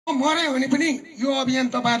मरे भने पनि यो अभियान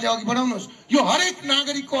तपाईहरुले अघि बढाउनुस्। यो हरेक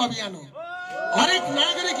नागरिकको अभियान हो। हरेक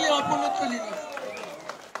नागरिकले अपनत्व लिनुहोस्।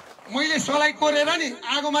 मैले सलाई कोरेर नि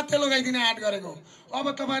आगो मात्रै लगाइदिन आँट गरेको। अब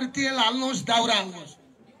तपाईहरु तेल हाल्नुहोस्, दाउरा हाल्नुहोस्,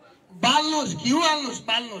 बाल्नुहोस्, घिउ हाल्नुहोस्,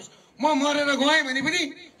 बाल्नुहोस्। म मरेर गएँ भने पनि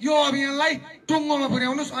यो अभियानलाई टुङ्गोमा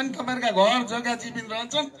पुर्याउनुस्। अनि तपाईहरुका घर जग्गा जीवित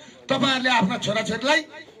रहन्छन्। तपाईहरुले आफ्ना छोराछोरीलाई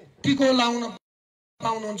टिको लाउन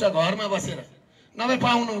पाउनुहुन्छ घरमा बसेर, नभए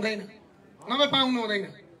पाउनु हुँदैन।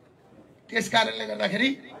 त्यस कारणले गर्दाखेरि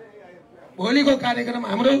भोलिको कार्यक्रम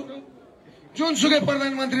हाम्रो जुनसुकै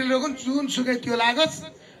प्रधानमन्त्रीले रोकुन्, जुनसुकै त्यो लागोस्।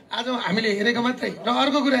 आज हामीले हेरेको मात्रै। र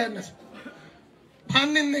अर्को कुरा हेर्नुहोस्, 5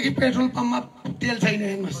 दिनदेखि पेट्रोल पम्पमा तेल छैन।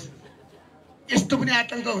 हेर्नुहोस्, यस्तो पनि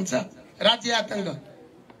आतंक हुन्छ, राज्य आतंक।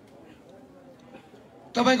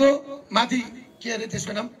 तपाईको माथि के अरे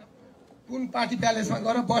त्यसको नाम, कुन पार्टी प्यालेसमा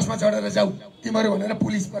गएर बसमा चढेर जाऊ तिमीहरू भनेर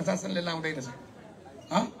पुलिस प्रशासनले लाउँदै रहेछ।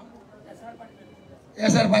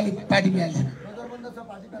 एसआर पार्टी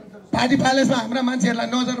प्यालेसमा हाम्रा मान्छेहरूलाई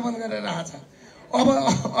नजरबन्द गरेर राखेको छ।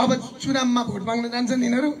 अब चुनावमा भोट माग्न जान्छन्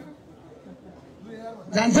यिनीहरू,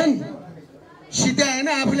 जान्छन् सिधै हैन,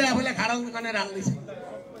 आफूले खाडा गरेर हाल्दैछ।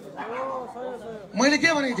 मैले के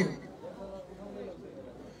भनेको थिएँ,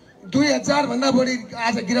 2000 भन्दा बढी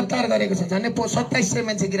आज गिरफ्तार गरेको छ। झन्डै 2700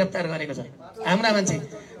 मान्छे गिरफ्तार गरेको छ हाम्रा मान्छे।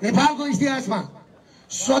 नेपालको इतिहासमा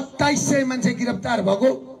 2700 मान्छे गिरफ्तार भएको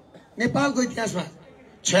नेपालको इतिहासमा।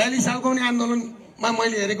 46 सालको पनि आन्दोलनमा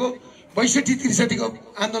मैले हेरेको, 62-63 को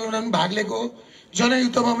आन्दोलनमा पनि भाग लिएको,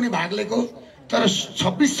 जनयुद्धमा पनि भाग लिएको। तर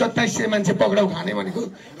 26-2700 मान्छे पक्राउ खाने भनेको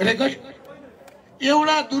रेकर्ड।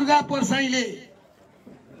 एउटा दुर्गा प्रसाईले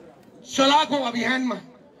चलाएको अभियानमा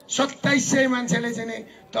 2700 मान्छेले चाहिँ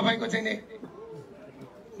तपाईको चाहिँ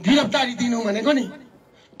गिरफ्तारी दिनु भनेको नि।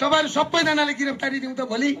 तपाईहरु सबैजनाले गिरफ्तारी दिउँ त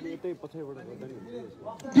भोलि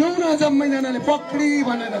दिउँ न, जम्मैजनाले पक्री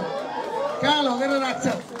भनेर कहाँ लगेर राख्छ।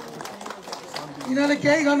 यिनीहरूले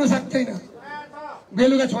केही गर्न सक्दैन,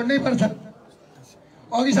 बेलुका छोड्नै पर्छ।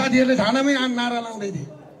 अघि साथीहरूले थानामै नारा लाउँदै थिए।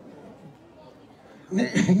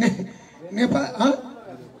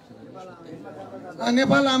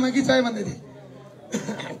 नेपाल आमा कि जय भन्दै थिए।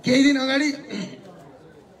 केही दिन अगाडि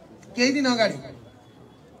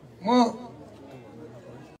म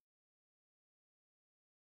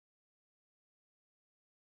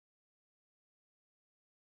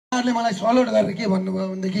मलाई सलोट गरेर के भन्नुभयो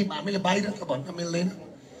भनेदेखि, हामीले बाहिर त भन्न मिल्दैन,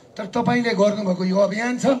 तर तपाईले गर्नुभएको यो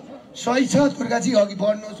अभियान छ सही छ, दुर्गाजी अघि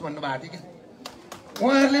बढ्नुहोस् भन्नुभएको थियो।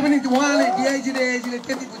 उहाँले डिआइजीले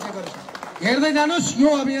त्यति बुझेको रहेछ। हेर्दै जानुहोस्, यो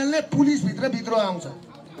अभियानले पुलिसभित्र विद्रोह आउँछ।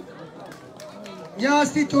 यहाँ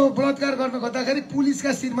अस्ति त्यो बलात्कार गर्न खोज्दाखेरि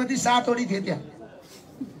पुलिसका श्रीमती 7 वटी थिए। त्यहाँ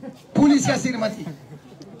पुलिसका श्रीमती,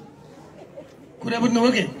 कुरा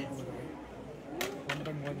बुझ्नुभयो कि?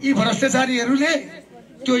 यी भ्रष्टाचारीहरूले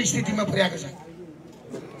त्यो स्थितिमा पुर्याएको छ।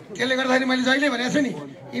 त्यसले गर्दाखेरि मैले जहिले भनेको छु नि,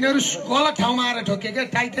 यिनीहरू गलत ठाउँमा आएर ठोके क्या।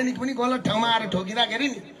 टाइटानिक पनि गलत ठाउँमा आएर ठोकिँदाखेरि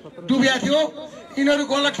नि डुब्या थियो, यिनीहरू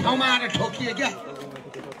गलत ठाउँमा आएर ठोकिए क्या।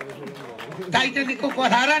 टाइटानिकको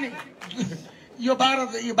कथा र नि यो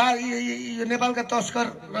नेपालका तस्कर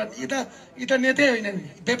र यी त नेतै होइन नि,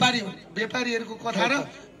 व्यापारी हुन्। व्यापारीहरूको कथा र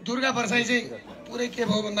दुर्गा प्रसाई चाहिँ पुरै के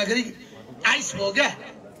भयो भन्दाखेरि आइस भयो क्या।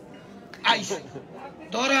 आइस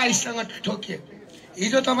दर आइससँग ठोकिए।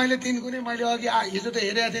 हिजो तपाईले 3 गुणे मैले अघि हिजो त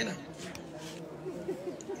हेरेको थिएन।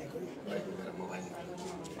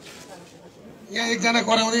 यहाँ एकजना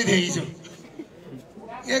कराउँदै थिए हिजो,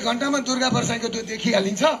 1 घण्टामा दुर्गा प्रसाईको त्यो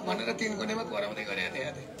देखिहालिन्छ भनेर 3 गुणेमा कराउँदै गरेको थिए।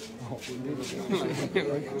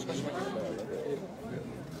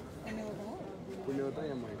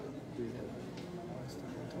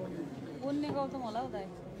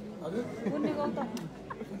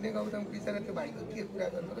 गौतम बिचरा त्यो भाइको के कुरा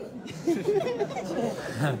गर्नु र।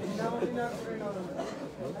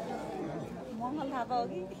 मंगल थापा हो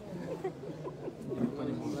कि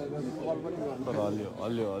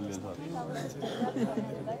अलि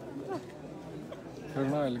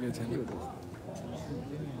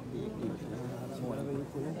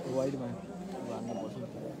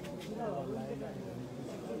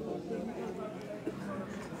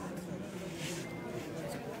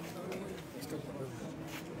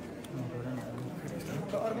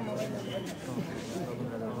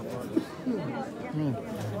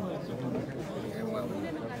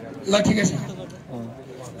ल ठिकै छ।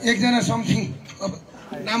 एकजना समथिङ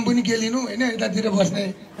नाम पनि के लिनु होइन, यतातिर बस्ने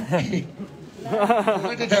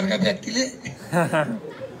झर्का व्यक्तिले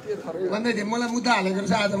भन्दै थिए मलाई मुद्दा हालेको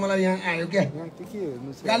रहेछ। आज मलाई यहाँ आयो क्या,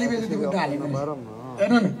 गाली बेजती मुद्दा हालेको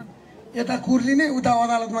हेर्नु न। यता कुर्लिने, उता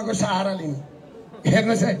अदालतमा गएर सहारा लिने।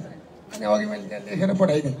 हेर्नुहोस् है। अनि अघि मैले त्यहाँ लेखेर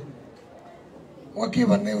पठाइदिएँ। उहाँ के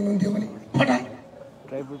भन्दै हुनुहुन्थ्यो भने फटा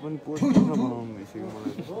होइन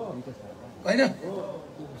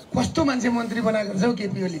कस्तो मान्छे मन्त्री बनाएको छ हौ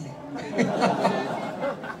केपी ओलीले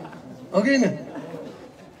हो कि होइन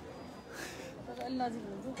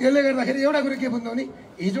त्यसले गर्दाखेरि एउटा कुरो के बुझ्नु भने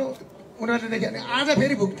हिजो उनीहरूले देखायो भने आज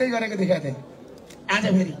फेरि भुक्दै गरेको देखाएको थिएँ आज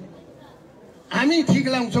फेरि हामी ठिक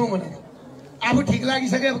लाउँछौँ भनेर अब ठिक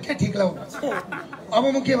लागिसक्यो अब के ठिक लाउनु अब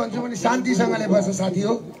म के भन्छु भने शान्तिसँगले बस्छ साथी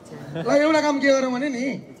हो ल एउटा काम के गरौँ भने नि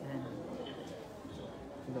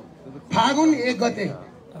फागुन 1 गते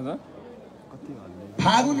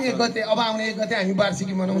अब आउने 1 गते हामी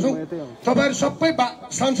वार्षिकी मनाउँछौँ तपाईँहरू सबै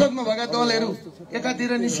संसदमा भएका दलहरू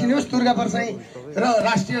एकातिर निस्किनुहोस् दुर्गा प्रसाई र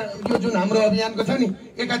राष्ट्रिय यो जुन हाम्रो अभियानको छ नि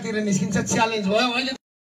एकातिर निस्किन्छ च्यालेन्ज भयो अहिले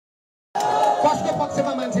कसको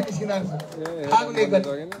पक्षमा मान्छे निस्किँदाहरू छ फागुन 1 गते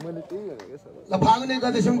ल फागुन 1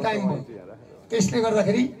 गतेसम्म टाइम भयो त्यसले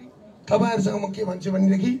गर्दाखेरि तपाईँहरूसँग म के भन्छु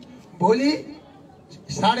भनेदेखि भोलि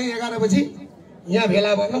 11:30 बजी यहाँ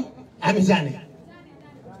भेला भएर हामी जाने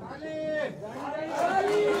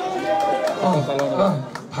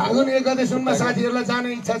फागुन 1 गतेसम्ममा साथीहरूलाई जाने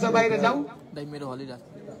इच्छा छ बाहिर जाऊ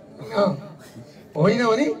होइन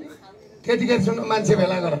भने त्यतिखेरसम्म मान्छे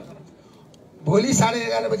भेला गर भोलि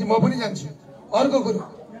 11:30 बजी म पनि जान्छु अर्को कुरो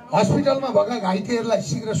हस्पिटलमा भएका घाइतेहरूलाई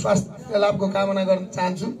शीघ्र स्वास्थ्य लाभको कामना गर्न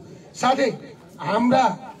चाहन्छु साथै हाम्रा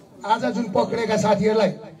आज जुन पक्रेका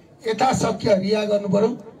साथीहरूलाई यथाशक्य रिहा गर्नु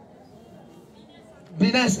पर्यो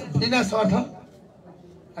बिना शर्त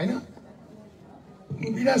होइन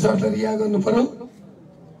बिना शर्त रिहा गर्नु पर्यो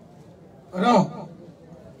र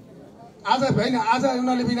आज होइन आज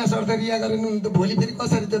उनीहरूले बिना शर्त रिहा गरेन त भोलि फेरि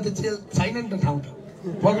कसरी त जेल छैन नि त ठाउँ त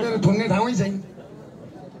पक्रेर थुन्ने ठाउँै छैन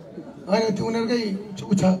होइन त्यो उनीहरूकै ऊ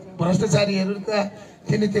छ भ्रष्टाचारीहरूका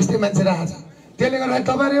त्यसले त्यस्तै मान्छे राखेको छ त्यसले गर्दा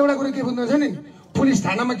तपाईँहरू एउटा कुरो के बुझ्नुहुन्छ नि पुलिस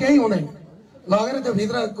थानामा केही हुँदैन लगेर त्यो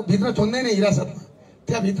भित्र थुन्दैन हिरासतमा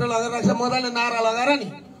त्यहाँ भित्र लगेर राख्छ मजाले नारा लगाएर नि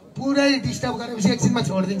पुरै डिस्टर्ब गरेपछि एकछिनमा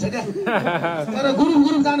छोडिदिन्छ क्या तर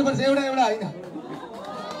ग्रुप जानुपर्छ एउटा होइन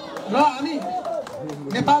र हामी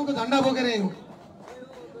नेपालको झन्डा बोकेर हिँड्नु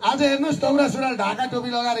आज हेर्नुहोस् दौरा सुरुवाल ढाका टोपी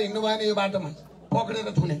लगाएर हिँड्नु भएन यो बाटोमा पक्रेर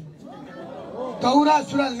थुने दौरा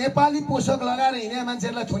सुरुवाल नेपाली पोषक लगाएर हिँड्ने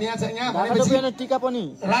मान्छेहरूलाई थुनिया छ यहाँ भनेपछि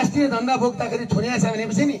राष्ट्रिय झन्डा बोक्दाखेरि थुनिया छ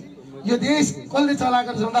भनेपछि नि यो देश कसले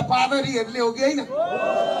चलाएको छ भन्दा पादरीहरूले हो कि होइन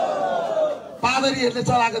पादरीहरूले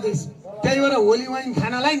चलाएको देश त्यही भएर होली वाइन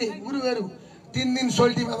खानालाई नि गुरुहरू 3 दिन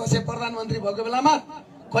सोल्टीमा बसे प्रधानमन्त्री भएको बेलामा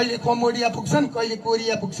कहिले कम्बोडिया पुग्छन् कहिले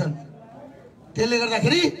कोरिया पुग्छन् त्यसले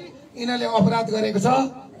गर्दाखेरि यिनीहरूले अपराध गरेको छ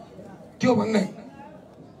त्यो भन्ने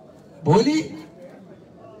भोलि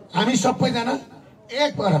हामी सबैजना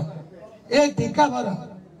एक भएर एक ढिक्का भएर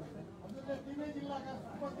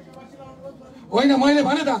होइन मैले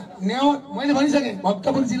भने त मैले भनिसकेँ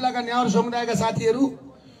भक्तपुर जिल्लाका न्यावर समुदायका साथीहरू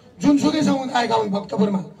जुनसुकै समुदायका हुन्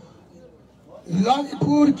भक्तपुरमा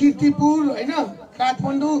ललितपुर कीर्तिपुर होइन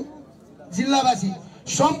काठमाडौँ जिल्लावासी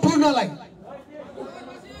सम्पूर्णलाई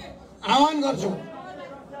आह्वान गर्छु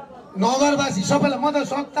नगरवासी सबैलाई म त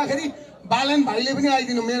सक्दाखेरि बालन भाइले पनि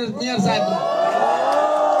आइदिनु मेयर साहबले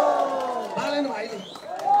बालन भाइले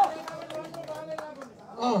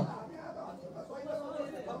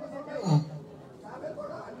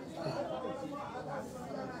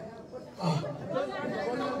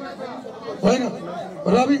होइन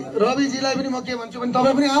रविजीलाई पनि म के भन्छु भने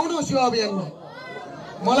तपाईँ पनि आउनुहोस् यो अभियानमा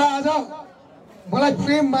मलाई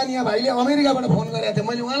प्रेम बानिया भाइले अमेरिकाबाट फोन गरेको थियो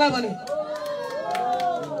मैले उहाँलाई भने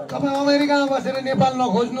तपाईँ अमेरिकामा बसेर नेपाल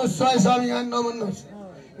नखोज्नुहोस् 100 अभियान नभन्नुहोस्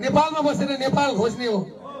नेपालमा बसेर नेपाल खोज्ने हो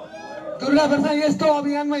दुर्गा प्रसाई यस्तो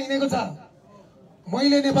अभियानमा हिँडेको छ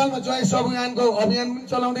मैले नेपालमा चोइस अभियानको अभियान पनि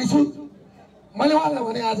चलाउँदैछु मैले उहाँलाई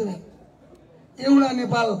भने आज एउटा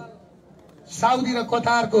नेपाल साउदी र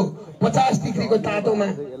कतारको 50 डिग्रीको तातोमा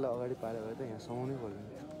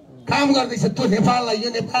काम गर्दैछ त्यो नेपाललाई यो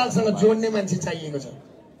नेपालसँग जोड्ने मान्छे चाहिएको छ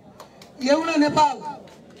एउटा नेपाल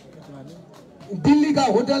दिल्लीका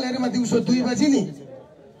होटलहरूमा दिउँसो 2 बजी नि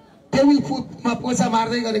टेबल फुटमा पोछा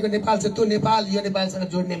मार्दै गरेको नेपाल छ त्यो नेपाल यो नेपालसँग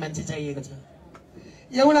जोड्ने मान्छे चाहिएको छ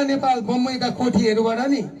एउटा नेपाल बम्बईका कोठीहरूबाट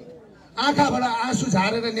नि आँखाबाट आँसु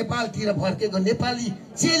झारेर नेपालतिर फर्केको नेपाली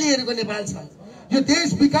चेलीहरूको नेपाल छ यो देश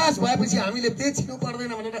विकास भएपछि हामीले बेच्नु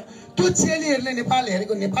पर्दैन भनेर त्यो चेलीहरूले नेपाल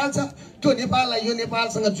हेरेको नेपाल छ त्यो नेपाललाई यो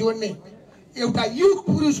नेपालसँग जोड्ने एउटा युग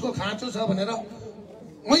पुरुषको खाँचो छ भनेर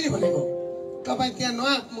मैले भनेको तपाईँ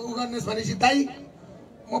त्यहाँ उ गर्नुहोस् भनेपछि दाइ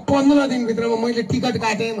म 15 दिनभित्रमा मैले टिकट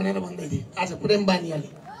काटेँ भनेर भन्दै थिएँ आज प्रेम बानियाले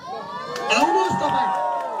आउनुहोस् तपाईँ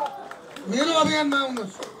मेरो अभियानमा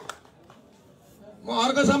आउनुहोस् म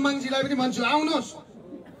अर्घ सम्मानजीलाई पनि भन्छु आउनुहोस्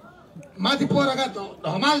माथि पोरका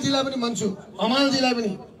हमालजीलाई पनि भन्छु हमालजीलाई पनि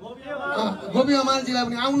गोपी हमालजीलाई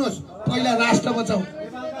पनि आउनुहोस् पहिला राष्ट्र बचाऊ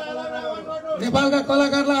नेपालका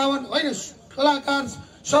कलाकारलाई आह्वान होइन, कलाकार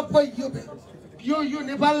सबै यो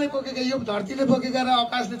नेपालले बोकेका, यो धरतीले बोकेका र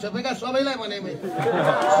आकाशले छोपेका सबैलाई भने मैले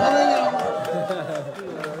सबैले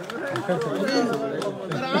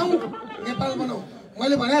तर आऊ नेपाल बनाऊ।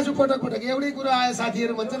 मैले भनेको छु पटक पटक, एउटै कुरो आयो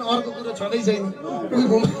साथीहरू भन्छन्, अर्को कुरो छँदै छैन, उही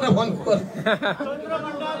घुमेर भन्नु पर्छ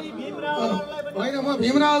होइन। म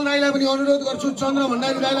भीमरावल दाईलाई पनि अनुरोध गर्छु, चन्द्र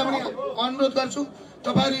भण्डारी दाईलाई पनि अनुरोध गर्छु,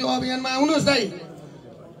 तपाईँहरू यो अभियानमा आउनुहोस्। दाई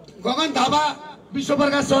गगन थापा,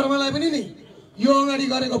 विश्वप्रकाश शर्मालाई पनि नि यो अगाडि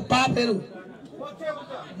गरेको पापहरू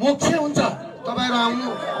मोक्ष हुन्छ, तपाईँहरू आउनु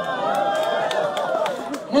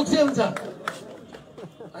मोक्ष हुन्छ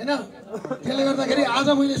होइन। त्यसले गर्दाखेरि आज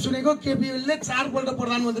मैले सुनेको केपी ओलीले 4 पल्ट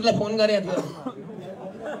प्रधानमन्त्रीलाई फोन गरेको थियो।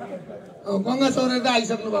 गङ्गा चौधरी त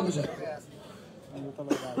आइसक्नु भएको छ,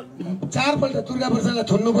 4 पल्ट दुर्गा प्रसाईलाई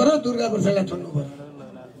थुन्नु पर्यो, दुर्गा प्रसाईलाई थुन्नु पर्यो।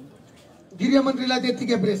 गृहमन्त्रीलाई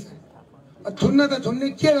त्यतिकै प्रेस थुन्न त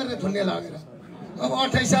थुन्ने, के गरेर थुन्ने लगेर। अब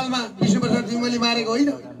 28 सालमा विष्णुप्रसाद जिम्मेली मारेको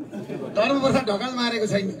होइन, धर्मप्रसाद ढकाल मारेको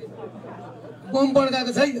छैन, बम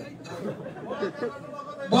पड्काएको छैन,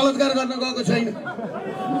 बलात्कार गर्न गएको छैन,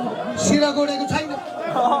 सिरा गोडेको छैन,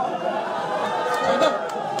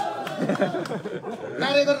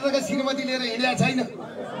 कार्यकर्ताका श्रीमती लिएर हिँडेको छैन।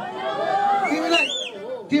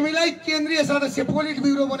 तिमीलाई केन्द्रीय सदस्य पोलिट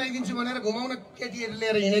ब्युरो बनाइदिन्छु भनेर घुमाउन केटीहरू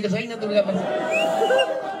लिएर हिँडेको छैन दुर्गा प्रसाद।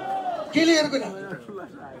 क्लियर कुरा।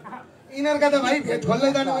 यिनीहरूका त भाइ भेट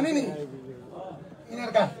खोल्दै जानु भने नि,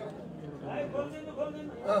 यिनीहरूका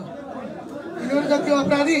त्यो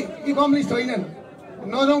अपराधी यी कम्युनिस्ट होइनन्,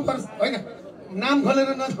 नजाउँ पर्छ होइन, नाम खोलेर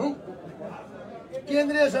नजाउँ।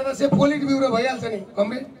 केन्द्रीय सदस्य पोलिट ब्युरो भइहाल्छ नि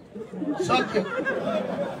कमरेड, सक्यो।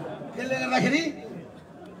 त्यसले गर्दाखेरि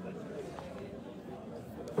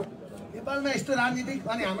नेपालमा यस्तो राजनीतिक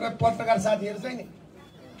अनि हाम्रा पत्रकार साथीहरू चाहिँ नि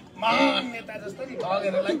महान नेता जस्तो नि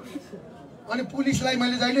ठगेरलाई, अनि पुलिसलाई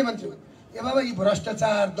मैले जहिले भन्छु, ए बाबा यी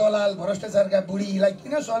भ्रष्टाचार दलाल भ्रष्टाचारका बुढीलाई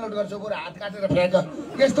किन सल्युट गर्छौ, बरु हात काटेर फ्याँक,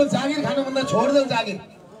 यस्तो जागिर खानुभन्दा छोडिदेऊ जागिर।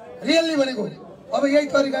 रियल्ली भनेको अब यही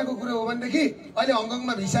तरिकाको कुरो हो भनेदेखि अहिले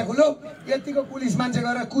हङकङमा भिसा खुलो, यतिको पुलिस मान्छे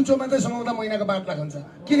गएर कुचो मात्रै समाउँदा महिनाको 5 लाख हुन्छ।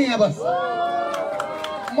 किन यहाँ बस,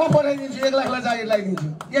 म पठाइदिन्छु, 1 लाखलाई जागिर लगाइदिन्छु,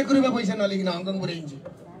 1 रुपियाँ पैसा नलिकन हङकङ पुर्याइदिन्छु।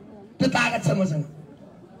 त्यो ताकत छ मसँग।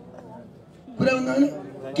 कुरा भन्दा होइन,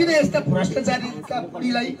 किन यस्ता भ्रष्टाचारीका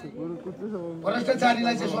बुढीलाई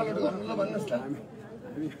भ्रष्टाचारीलाई चाहिँ सल्युट गर्नु, ल भन्नुहोस् त,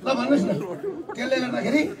 ल भन्नुहोस् न। त्यसले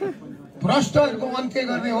गर्दाखेरि भ्रष्टहरूको अन्त्य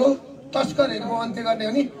गर्ने हो, तस्करहरूको अन्त्य गर्ने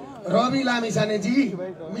हो नि। रवि लामिछानेजी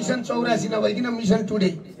मिसन 84 नभइकन मिसन टुडे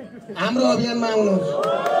हाम्रो अभियानमा आउनुहोस्,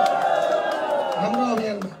 हाम्रो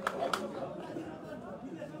अभियानमा।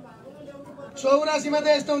 84 मा त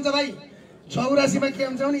यस्तो हुन्छ भाइ, 84 मा के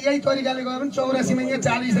हुन्छ भने यही तरिकाले गयो भने 84 मा यहाँ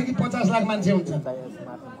 40 देखि 50 लाख मान्छे हुन्छ।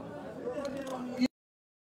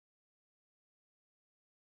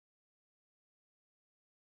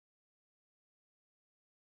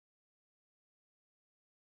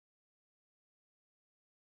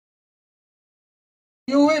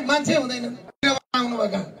 यो मान्छे हुँदैन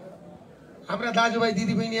आउनुभएका हाम्रा दाजुभाइ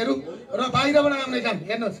दिदीबहिनीहरू र बाहिरबाट आउने काम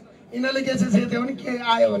हेर्नुहोस्। यिनीहरूले के चाहिँ थियो भने के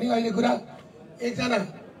आयो भने अहिले कुरा एकजना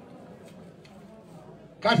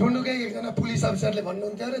काठमाडौँकै एकजना पुलिस अफिसरले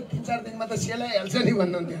भन्नुहुन्थ्यो अरे 3-4 दिनमा त सेलाइहाल्छ नि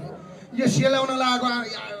भन्नुहुन्थ्यो। यो सेलाउन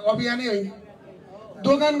लागेको अभियानै होइन,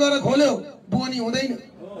 दोकान गएर खोल्यो बोनी हुँदैन,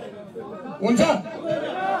 हुन्छ।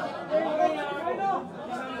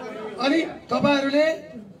 अनि तपाईहरूले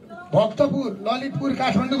भक्तपुर ललितपुर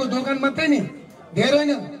काठमाडौँको दोकान मात्रै नि धेरै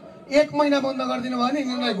न 1 महिना बन्द गरिदिनु भयो भने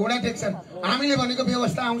यिनीहरूलाई घोडा टेक्छन्। हामीले भनेको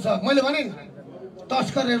व्यवस्था आउँछ। मैले भने नि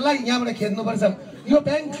तस्करहरूलाई यहाँबाट खेद्नुपर्छ। यो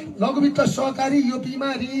ब्याङ्क लघुवित्त सहकारी यो बिमा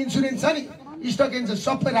इन्सुरेन्स छ नि स्टक एक्सचेन्ज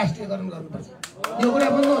सबै राष्ट्रियकरण गर्नुपर्छ। यो कुरा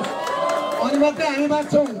बुझ्नुहोस्, अनि मात्रै हामी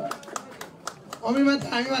बाँच्छौँ, अनि मात्रै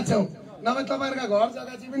हामी बाँच्छौँ। नभए तपाईँहरूका घर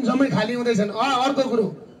जग्गा चाहिँ पनि सबै खाली हुँदैछन्। अर्को कुरो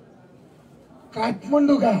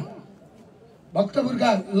काठमाडौँका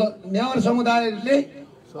भक्तपुरका नेवार समुदायले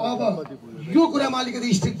अब यो कुरामा अलिकति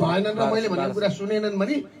स्ट्रिक्ट भएनन् र मैले भनेको कुरा सुनेनन्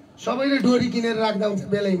भने सबैले डोरी किनेर राख्दा हुन्छ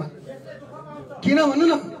बेलैमा। किन भन्नु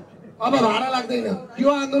न, अब भाडा लाग्दैन। यो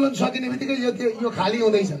आन्दोलन सकिने बित्तिकै यो खाली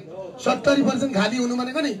हुँदैछ। 70% खाली हुनु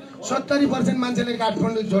भनेको नि 70% मान्छेले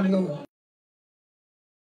काठमाडौँ छोड्नु।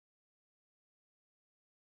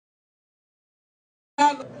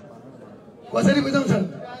 कसरी बुझाउँछन्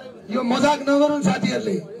यो मजाक नगरून्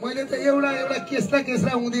साथीहरूले। मैले त एउटा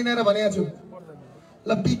केस्रा हुँदैन र भनेको छु। ल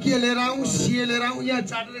बिके लिएर आउँ, सिए लिएर आउँ, यहाँ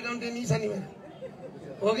चार्टर्ड एकाउन्टेन्ट नि छ नि मेरो,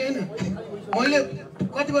 हो कि होइन? मैले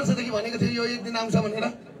कति वर्षदेखि भनेको थिएँ यो एक दिन आउँछ भनेर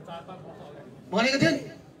भनेको थिएँ नि।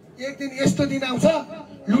 एक दिन यस्तो दिन आउँछ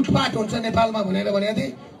लुटपाट हुन्छ नेपालमा भनेर भनेको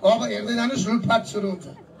थिएँ। अब हेर्दै जानुहोस् लुटपाट सुरु हुन्छ।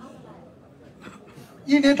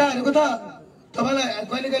 यी नेताहरूको त तपाईलाई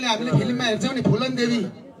कहिले कहिले हामीले फिल्ममा हेर्छौँ नि फुलन देवी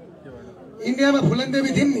इन्डियामा फुलन देवी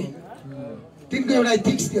थिइन् नि तिनको एउटा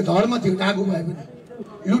इथिक्स थियो धर्म थियो डाकु भए पनि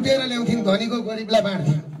लुटेर ल्याउँथिन् धनीको गरिबलाई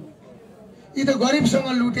बाँड्थिन् यी त गरिबसँग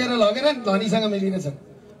लुटेर लगेर धनीसँग मिलिरहेछन्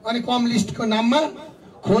अनि कम लिस्टको नाममा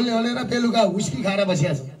खोल हलेर बेलुका हुस्की खाएर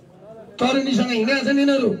बसिया छ तरुणीसँग हिँडेका छन्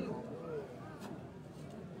यिनीहरू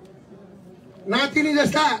नातिनी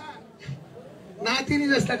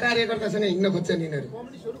जस्ता कार्यकर्तासँग हिँड्न खोज्छन् यिनीहरू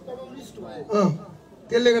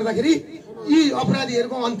त्यसले गर्दाखेरि यी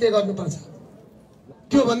अपराधीहरूको अन्त्य गर्नुपर्छ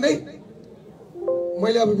त्यो भन्दै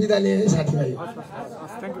मैले अब बिदा लिएँ साथीभाइ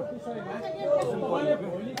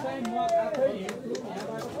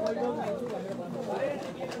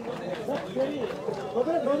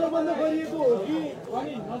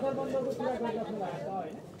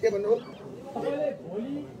के भन्नु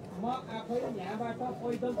म आफै यहाँबाट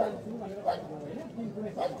पैदल जान्छु भनेर भन्नुभयो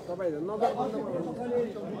हैन तपाईहरु नजर बन्द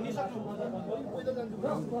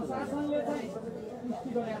प्रशासनले चाहिँ पुष्टि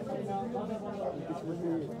गरेको छैन नजर बन्द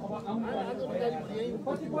अब आउने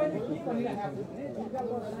कतिपयले के भनिरहेको छ भने दुर्गा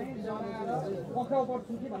प्रसाई जनाएर पक्राउ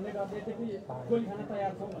पर्छु कि भन्ने गर्दैदेखि गोली खान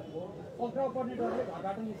तयार छौँ भनेको पक्राउ पर्ने डरले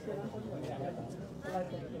घरबाट निस्केन पनि भनिरहेको छ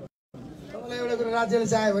तपाईँलाई एउटा कुरा राज्यले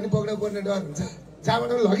चाह्यो भने पक्राउ पर्ने डर हुन्छ जहाँबाट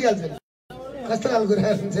पनि लगिहाल्छ कस्तो खालको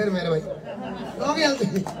कुराहरू हुन्छ मेरो भाइ लगिहाल्छ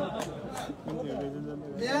नि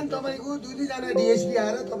बिहान तपाईँको दुईजना डिएसपी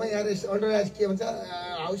आएर तपाईँ एरेस्ट अन्डर एरेस्ट के भन्छ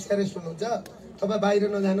हाउस एरेस्ट हुनुहुन्छ तपाईँ बाहिर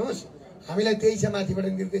नजानुहोस् हामीलाई त्यही छ माथिबाट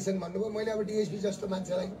निर्देशन भन्नुभयो मैले अब डिएसपी जस्तो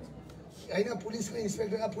मान्छेलाई होइन पुलिसको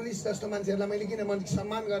इन्सपेक्टर पुलिस जस्तो मान्छेहरूलाई मैले किन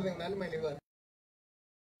सम्मान गर्ने हुनाले मैले गरेँ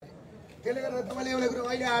त्यसले गर्दा तपाईँले एउटा कुरो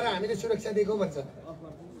अहिले आएर हामीले सुरक्षा दिएको भन्छ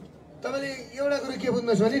तपाईँले एउटा कुरो के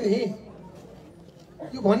बुझ्नुहोस् भने नि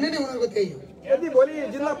यो भन्ने नै उनीहरूको त्यही हो यदि भोलि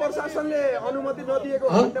जिल्ला प्रशासनले अनुमति नदिएको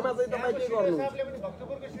खण्डमा चाहिँ तपाईँ के गर्नु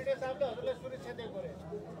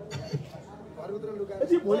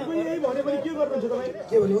भोलि पनि यही भने पनि के गर्नुहुन्छ तपाईँ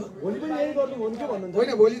के भन्नु भोलि पनि यही गर्नु हो के भन्नुहुन्छ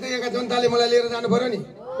होइन भोलि त यहाँका जनताले मलाई लिएर जानु पर्यो नि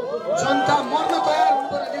जनता मर्न तयार हुनु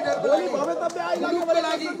पर्यो लिडरको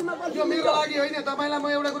लागि यो मेरो लागि होइन तपाईँलाई म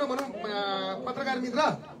एउटा कुरो भनौँ पत्रकार मित्र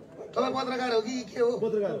तपाईँ पत्रकार हो कि के हो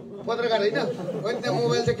पत्रकार होइन होइन त्यहाँ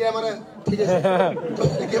मोबाइल चाहिँ क्यामेरा ठिकै छ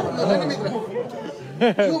के भन्नुहुन्छ नि मित्र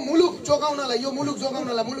यो मुलुक जोगाउनलाई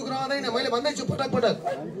मुलुक रहँदैन मैले भन्दैछु पटक पटक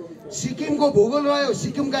सिक्किमको भूगोल रह्यो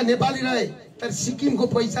सिक्किमका नेपाली रहे तर सिक्किमको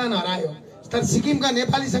पहिचान हरायो तर सिक्किमका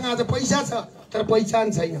नेपालीसँग आज पैसा छ तर पहिचान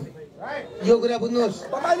छैन यो कुरा बुझ्नुहोस्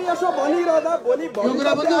तपाईले यसो भनिरहँदा भोलि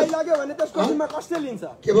भवितव्य आइलाग्यो भने त्यसको जिम्मा कसले लिन्छ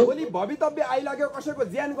भोलि भवितव्य आइलाग्यो कसैको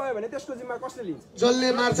ज्यान गयो भने त्यसको जिम्मा कसले लिन्छ जसले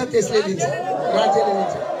मार्छ त्यसले लिन्छ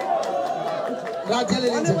राज्यले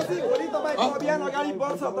लिन्छ भोलि तपाईको अभियान अगाडि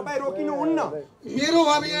बढ्छ तपाई रोकिनुहुन्न मेरो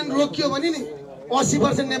अभियान रोकियो भने नि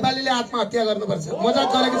 80% नेपालीले आत्महत्या गर्नुपर्छ मजाक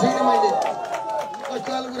गरेको छैन मैले कस्तो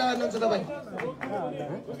खालको कुरा गर्नुहुन्छ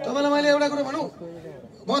तपाईलाई मैले एउटा कुरा भनौँ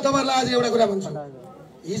म तपाईहरुलाई आज एउटा कुरा भन्छु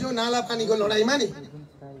हिजो नाला पानीको लडाईँमा नि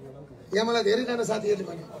यहाँ मलाई धेरैजना साथीहरूले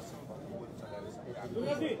भने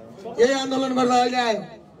यही आन्दोलन गर्दा अहिले आयो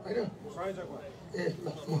हैन ए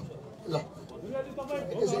ल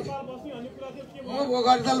म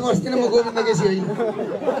भोगहडताल बस्दिनँ म गोविन्द केसी होइन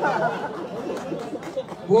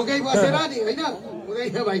भोकै बसेर नि होइन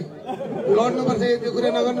हुँदैन भाइ लड्नुपर्छ त्यो कुरा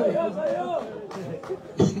नगर्नु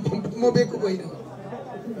म बेकुप होइन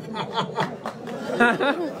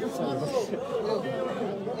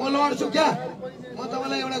म लड्छु क्या म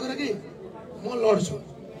तपाईँलाई एउटा कुरा कि म लड्छु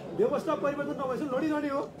व्यवस्था परिवर्तन नभएछ लडिरहने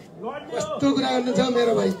हो कस्तो कुरा गर्नु छ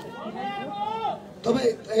मेरो भाइ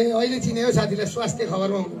तपाईँ अहिले चिने हो साथीलाई स्वास्थ्य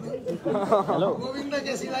खबरमा हुनुहुन्थ्यो गोविन्द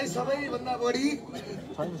केसीलाई सबैभन्दा बढी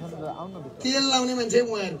तेल लाउने मान्छे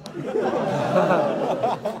उहाँहरू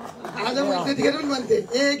आज मैले त्यतिखेर पनि भन्थे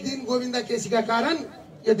एक दिन गोविन्द केसीका कारण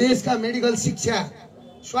यो देशका मेडिकल शिक्षा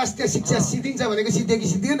स्वास्थ्य शिक्षा सिद्धिन्छ भनेको सिद्धि कि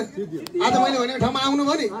सिद्धिएन आज मैले भनेको ठाउँमा आउनु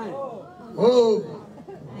भयो नि हो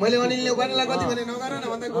मैले अनिलले गर्नलाई कति भने नगर न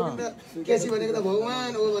भन्दा गोविन्द केसी भनेको त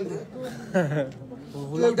भगवान हो भन्थ्यो त्यो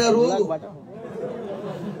एउटा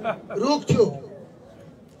रोग थियो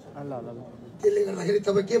त्यसले गर्दाखेरि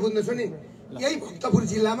तपाईँ के बुझ्नुहोस् नि यही भक्तपुर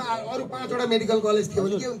जिल्लामा अरू 5 वटा मेडिकल कलेज थियो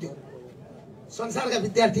भने के हुन्थ्यो संसारका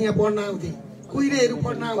विद्यार्थी यहाँ पढ्न आउँथे कुहिरेहरू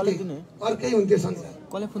पढ्न आउँथे अर्कै हुन्थ्यो संसार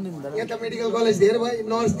यहाँ त मेडिकल कलेज धेर भए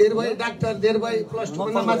नर्स धेर भए डाक्टर धेर भए +2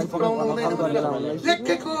 भन्दा माथि पढाउनु हुँदैन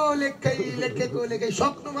लेखेको लेखै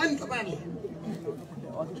सक्नु भयो नि तपाईँहरूले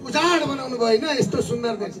उजाड बनाउनु भयो होइन यस्तो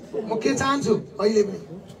सुन्दर देश म के चाहन्छु अहिले पनि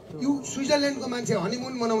यो स्विजरल्यान्डको मान्छे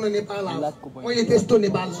हनीमुन मनाउन नेपाल आयो मैले त्यस्तो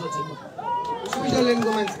नेपाल सोचेको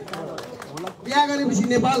स्विजरल्यान्डको मान्छे बिहा गरेपछि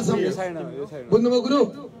नेपाल सम्झ्यो बुझ्नुभयो गुरु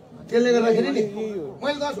त्यसले गर्दाखेरि नि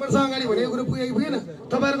मैले 10 वर्ष अगाडि भनेको कुरो पुगेको पुगेन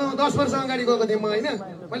तपाईहरुको 10 वर्ष अगाडि गएको थिएँ म हैन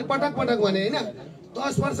मैले पटक पटक भने हैन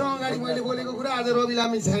 10 वर्ष अगाडि मैले बोलेको कुरा आज रवि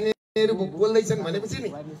लामी छानेहरु बोल्दैछन् भनेपछि नि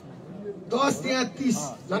 10 त्यहाँ 30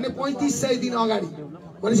 झन्डै 3500 दिन अगाडि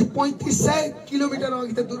भनेपछि 3500 किलोमिटर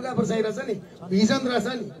अघि त दुर्गा प्रसाई रहेछ नि भिजन रहेछ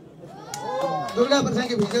नि दुर्गा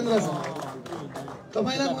प्रसाईको भिजन रहेछ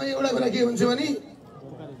तपाईलाई म एउटा कुरा के भन्छु भने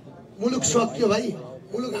मुलुक सक्यो भाइ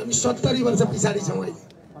मुलुक हामी 70 वर्ष पछाडी छौं अहिले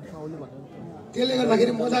त्यसले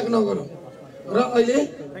गर्दाखेरि मजाक नगरौँ र अहिले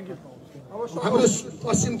हाम्रो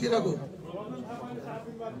पश्चिमतिरको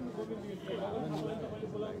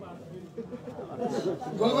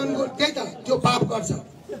गगनको त्यही त त्यो पाप गर्छ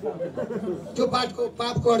त्यो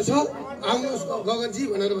पाप गर्छ आउनुहोस् गगनजी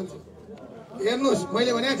भनेर भन्छ हेर्नुहोस्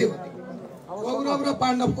मैले भनेको थियो कौरव र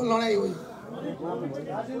पाण्डवको लडाई हो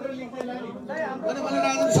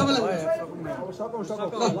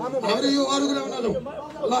हाम्रो यो अरू कुरा नजाउँ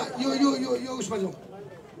ल यो उसमा जाउँ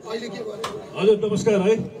अहिले के गर्यो हजुर नमस्कार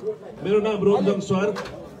है मेरो नाम रोमजङ स्वार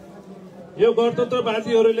यो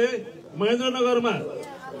गणतन्त्रवादीहरूले महेन्द्रनगरमा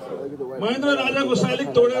महेन्द्र राजाको शालिग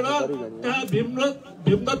तोडेर त्यहाँ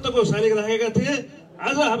भीमदत्तको शालिग राखेका थिए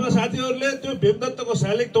आज हाम्रा साथीहरूले त्यो भीमदत्तको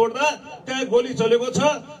शालिग तोड्दा त्यहाँ गोली चलेको छ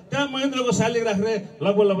त्यहाँ महेन्द्रको शालिग राख्ने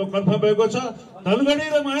लगभग कन्फर्म भएको छ धनगढी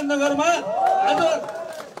र महेन्द्रनगरमा आज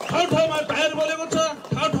ठाउँमा टायर बोलेको छ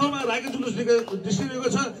ठाउँमा रागी जुलुस निस्किएको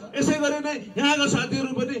छ यसै गरी नै यहाँका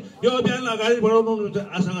साथीहरू पनि यो अभियानलाई अगाडि बढाउनुहुन्छ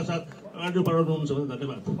आशाका साथ अगाडि बढाउनुहुन्छ भने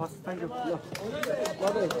धन्यवाद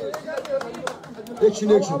एकछिन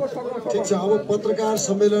ठिक छ अब पत्रकार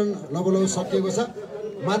सम्मेलन लगभग सकिएको छ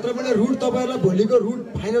मात्र पनि रुट तपाईहरुलाई भोलिको रुट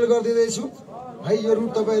फाइनल गरिदिँदैछु है यो रुट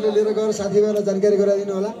तपाईहरुले लिएर गएर साथीभाइलाई जानकारी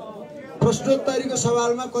गराइदिनु होला प्रश्नोत्तरीको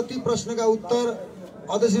सवालमा कति प्रश्नका उत्तर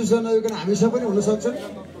अध्यक्ष नभइकन हामीसँग पनि हुन सक्छन्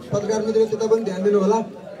पत्रकार मित्रले त्यता पनि ध्यान दिनु होला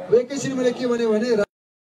एकैछिन मैले के भने